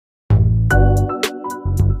Hey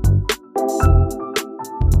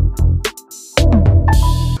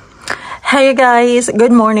you guys,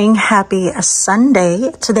 good morning, happy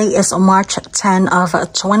Sunday. Today is March 10 of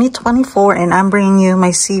 2024 and I'm bringing you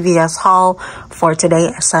my CVS haul for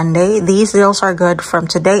today, Sunday. These deals are good from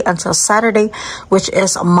today until Saturday, which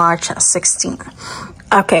is March 16.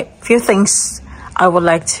 Okay, few things I would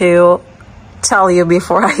like to tell you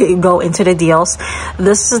before I go into the deals.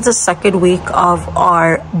 This is the second week of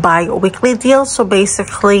our bi-weekly deal. So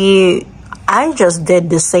basically, I just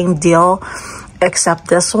did the same deal except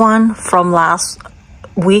this one from last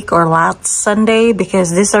week or last Sunday,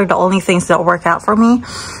 because these are the only things that work out for me.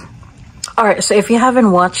 All right, so if you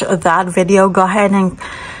haven't watched that video, go ahead and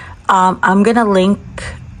I'm gonna link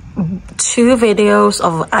 2 videos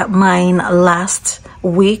of mine last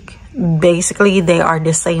week. Basically, they are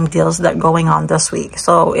the same deals that going on this week.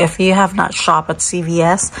 So if you have not shopped at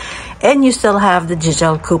CVS and you still have the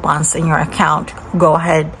digital coupons in your account, go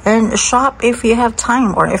ahead and shop if you have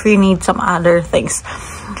time or if you need some other things.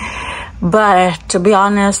 But to be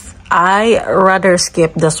honest, I rather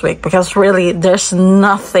skip this week because really there's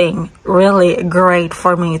nothing really great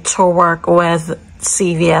for me to work with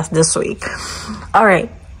CVS this week. All right,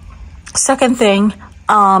 second thing,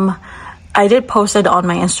 I did post it on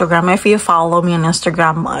my Instagram. If you follow me on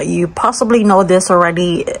Instagram, you possibly know this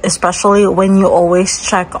already, especially when you always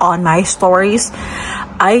check on my stories.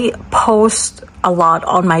 I post a lot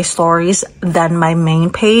on my stories than my main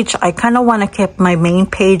page. I kind of want to keep my main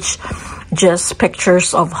page just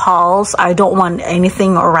pictures of hauls. I don't want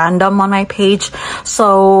anything random on my page.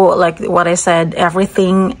 So like what I said,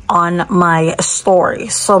 everything on my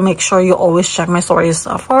stories. So make sure you always check my stories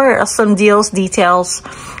for some deals, details,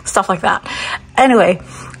 stuff like that. Anyway,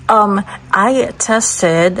 I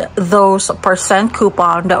tested those percent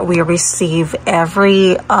coupon that we receive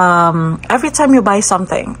every time you buy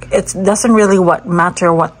something. It doesn't really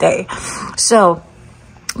matter what day. So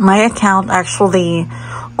my account actually,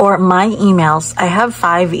 or my emails, I have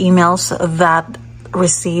 5 emails that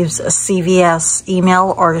receives a CVS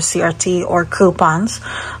email or CRT or coupons.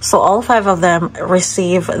 So all 5 of them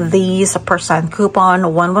receive these percent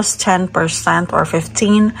coupon. One was 10% or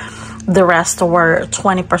 15. The rest were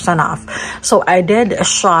 20% off. So I did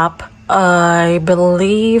shop, I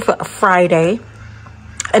believe Friday,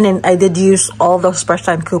 and then I did use all those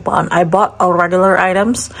percent coupon. I bought all regular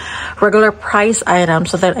price items,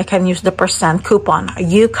 so that I can use the percent coupon.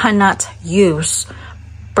 You cannot use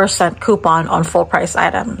percent coupon on full price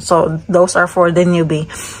items. So those are for the newbie.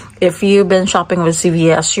 If you've been shopping with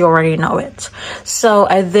CVS, you already know it. So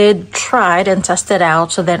I did try and test it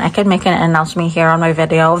out, so then I can make an announcement here on my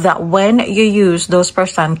video that when you use those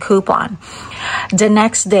percent coupon, the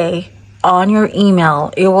next day on your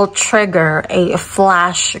email, it will trigger a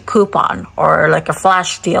flash coupon or like a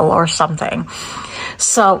flash deal or something.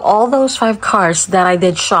 So all those 5 cards that I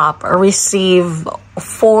did shop receive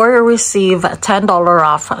 $10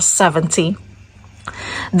 off 70.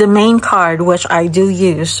 The main card, which I do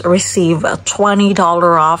use, receive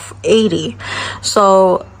 $20 off 80.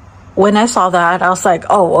 So when I saw that, I was like,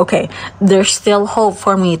 oh, okay, there's still hope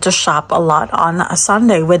for me to shop a lot on a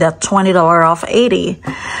Sunday with that $20 off 80.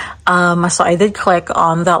 So I did click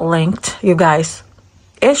on that link, you guys.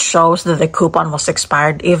 It shows that the coupon was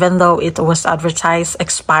expired, even though it was advertised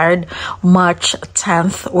expired March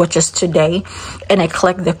 10th, which is today. And I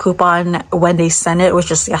clicked the coupon when they sent it,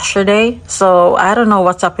 which is yesterday. So I don't know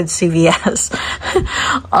what's up with CVS.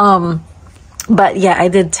 But yeah, I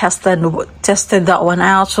did tested that one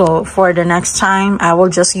out. So for the next time, I will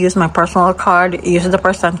just use my personal card, use the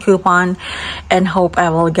percent coupon, and hope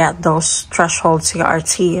I will get those threshold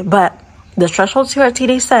CRT. But the threshold CRT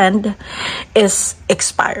they send is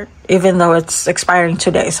expired, even though it's expiring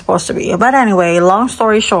today, supposed to be. But anyway, long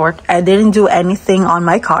story short, I didn't do anything on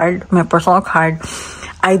my card, my personal card.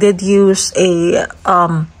 I did use a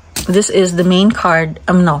this is the main card,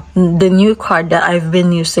 the new card that I've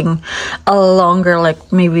been using a longer,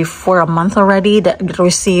 like maybe for a month already, that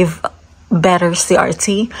receive better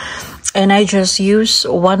CRT. And I just use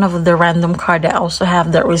one of the random card that I also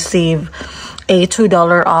have that receive a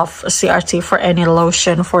 $2 off CRT for any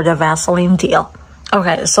lotion for the Vaseline deal.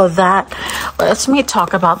 Okay, so let me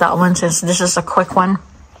talk about that one since this is a quick one.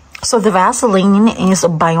 So the Vaseline is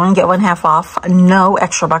buy one get one half off, no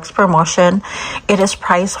extra bucks promotion. It is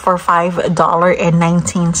priced for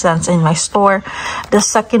 $5.19 in my store. The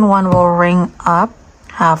second one will ring up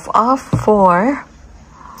half off for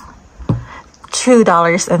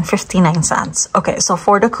 $2.59. Okay, so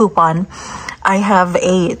for the coupon, I have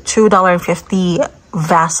a $2.50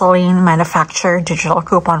 Vaseline manufacturer digital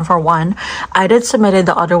coupon for one. I did submitted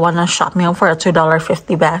the other one on ShopMe for a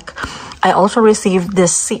 $2.50 back. I also received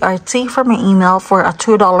this CRT for my email for a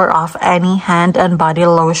 $2 off any hand and body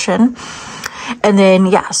lotion. And then,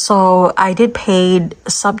 yeah, so I did paid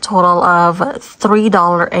subtotal of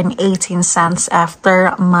 $3.18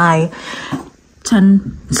 after my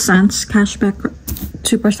 10 cents cashback,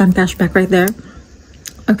 2% cashback right there.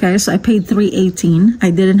 Okay, so I paid $3.18.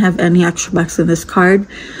 I didn't have any extra bucks in this card,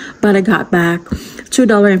 but I got back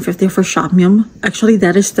 $2.50 for Shopmium. Actually,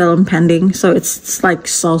 that is still pending, so it's like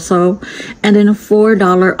so-so. And then a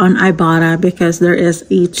 $4 on Ibotta because there is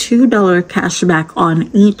a $2 cashback on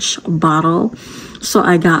each bottle. So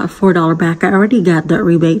I got $4 back. I already got that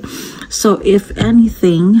rebate. So if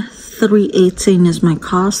anything, $3.18 is my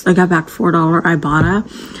cost. I got back $4 Ibotta.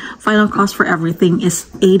 Final cost for everything is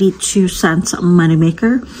 82 cents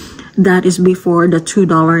moneymaker. That is before the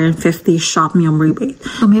 $2.50 Shopmium rebate.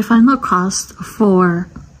 So my final cost for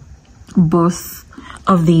both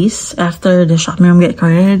of these after the Shopmium get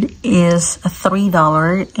carded is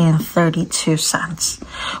 $3.32,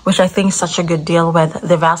 which I think is such a good deal with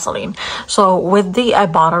the Vaseline. So with the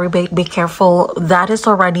Ibotta rebate, be careful. That is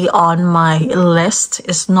already on my list.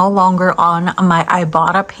 It's no longer on my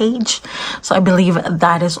Ibotta page. So I believe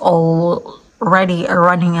that is already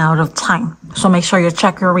running out of time. So make sure you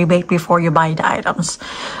check your rebate before you buy the items.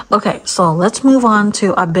 Okay, so let's move on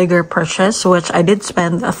to a bigger purchase, which I did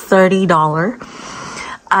spend $30.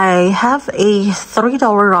 I have a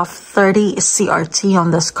 $3 off 30 CRT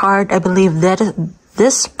on this card. I believe that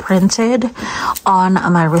this printed on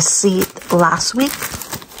my receipt last week.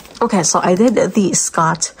 Okay, so I did the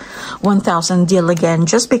Scott 1000 deal again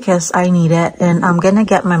just because I need it, and I'm gonna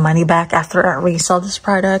get my money back after I resell this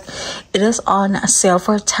product. It is on sale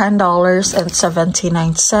for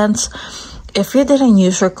 $10.79. If you didn't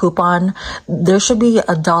use your coupon, there should be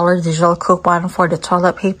a $1 digital coupon for the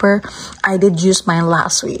toilet paper. I did use mine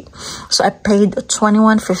last week. So I paid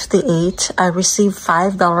 $21.58. I received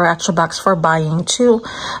 $5 extra bucks for buying two,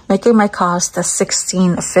 making my cost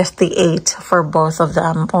 $16.58 for both of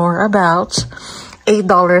them, or about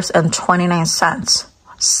 $8.29.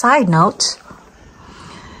 Side note,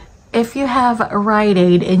 if you have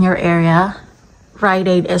Riteaid in your area,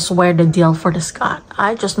 Riteaid is where the deal for the Scott.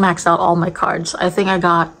 I just maxed out all my cards. I think I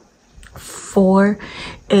got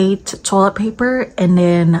 8 toilet paper and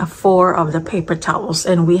then 4 of the paper towels,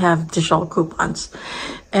 and we have digital coupons.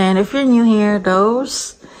 And if you're new here,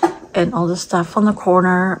 those and all the stuff on the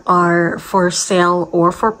corner are for sale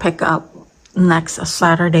or for pickup next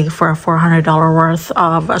Saturday for a $400 worth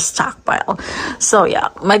of a stockpile. So yeah,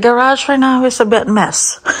 my garage right now is a bit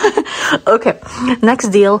mess. Okay, next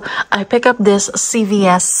deal, I pick up this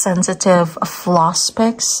CVS sensitive floss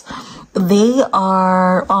picks. They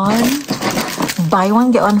are on buy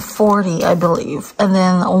one get one 40, I believe, and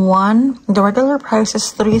then the regular price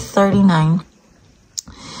is $3.39.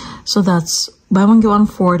 So that's buy one get one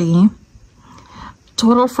 40.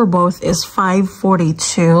 Total for both is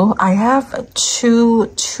 $5.42. I have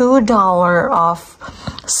 $2 off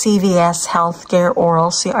CVS Healthcare Oral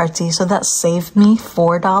CRT, so that saved me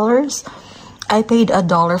 $4. I paid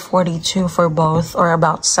 $1.42 for both, or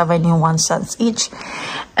about 71 cents each.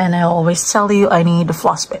 And I always tell you I need the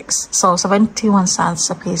floss picks, so 71 cents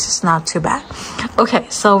a piece is not too bad. Okay,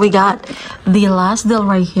 so we got the last deal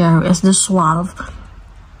right here is the Suave.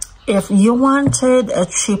 If you wanted a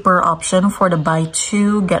cheaper option for the buy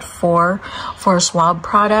 2 get 4 for a Suave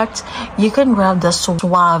product, you can grab the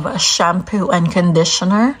Suave shampoo and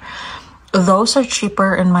conditioner. Those are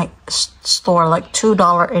cheaper in my store, like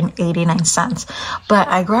 $2.89. But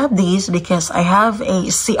I grabbed these because I have a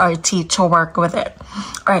CRT to work with it.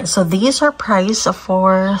 All right, so these are priced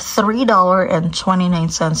for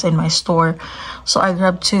 $3.29 in my store. So I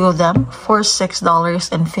grabbed 2 of them for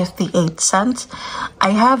 $6.58.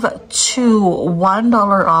 I have 2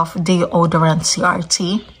 $1 off deodorant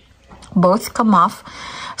CRT. Both come off,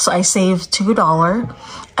 so I saved $2.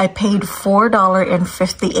 I paid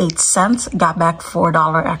 $4.58, got back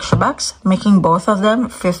 $4 extra bucks, making both of them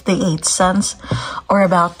 58 cents, or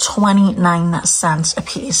about 29 cents a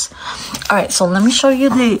piece. All right, so let me show you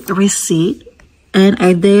the receipt. And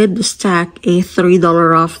I did stack a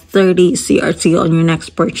 $3 off 30 CRT on your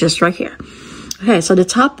next purchase right here. Okay, so the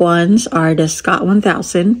top ones are the Scott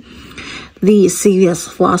 1000, the CVS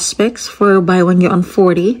floss picks for buy one get one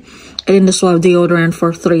 40, and the Suave deodorant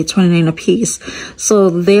for $3.29 a piece. So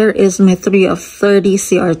there is my 3 of 30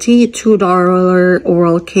 CRT, $2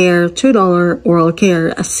 oral care, $2 oral care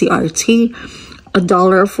CRT,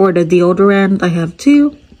 $1 for the deodorant. I have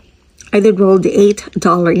 2. I did roll the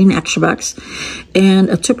 $8 in extra bucks and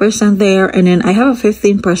a 2% there, and then I have a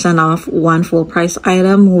 15% off one full price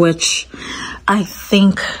item, which I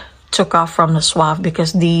think took off from the swab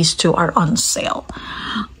because these two are on sale.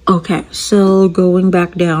 Okay, so going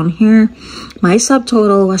back down here, my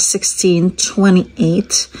subtotal was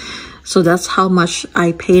 $16.28. So that's how much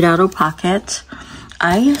I paid out of pocket.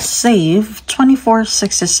 I saved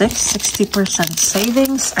 $24.66, 60%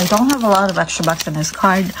 savings. I don't have a lot of extra bucks in this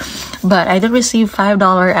card, but I did receive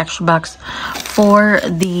 $5 extra bucks for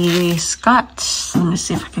the Scotch. Let me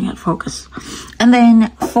see if I can get focus. And then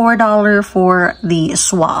 $4 for the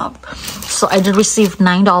swab. So I did receive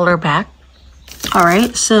 $9 back. All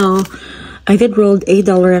right, so I did rolled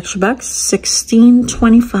 $8 extra bucks,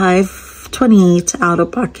 $16.25.28 out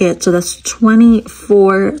of pocket. So that's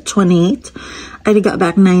 $24.28. I did got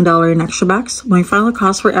back $9 in extra bucks. My final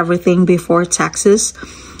cost for everything before taxes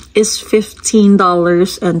is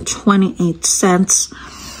 $15.28.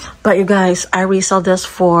 But you guys, I resell this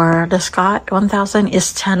for the Scott 1000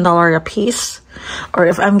 is $10 a piece. Or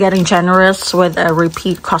if I'm getting generous with a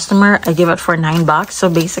repeat customer, I give it for $9. So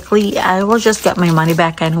basically, I will just get my money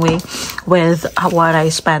back anyway with what I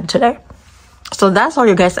spent today. So that's all,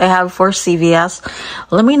 you guys, I have for CVS.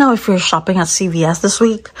 Let me know if you're shopping at CVS this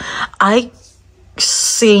week. I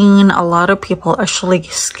seen a lot of people actually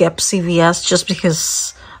skip CVS just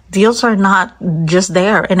because deals are not just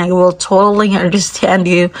there, and I will totally understand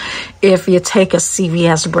you if you take a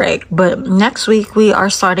CVS break. But next week we are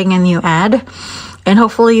starting a new ad, and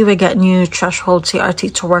hopefully we get new threshold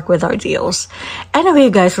CRT to work with our deals. Anyway,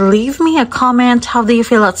 you guys, leave me a comment. How do you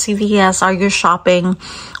feel at CVS? Are you shopping,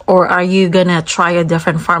 or are you gonna try a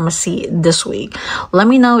different pharmacy this week? Let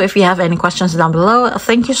me know if you have any questions down below.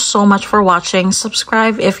 Thank you so much for watching.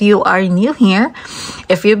 Subscribe if you are new here.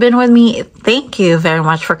 If you've been with me, thank you very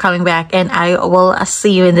much for coming back, and I will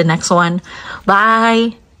see you in the next one.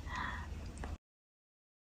 Bye.